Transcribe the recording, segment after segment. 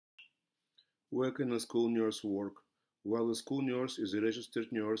Where can a school nurse work? While a school nurse is a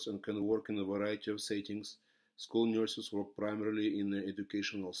registered nurse and can work in a variety of settings, school nurses work primarily in an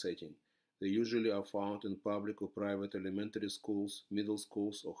educational setting. They usually are found in public or private elementary schools, middle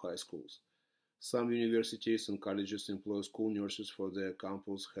schools, or high schools. Some universities and colleges employ school nurses for their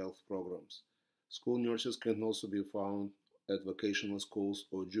campus health programs. School nurses can also be found at vocational schools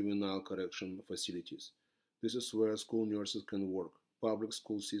or juvenile correction facilities. This is where school nurses can work: public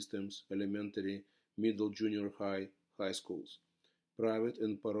school systems, elementary, middle, junior high, high schools, private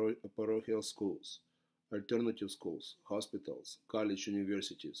and parochial schools, alternative schools, hospitals, college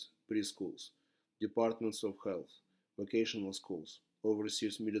universities, preschools, departments of health, vocational schools,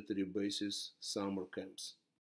 overseas military bases, summer camps.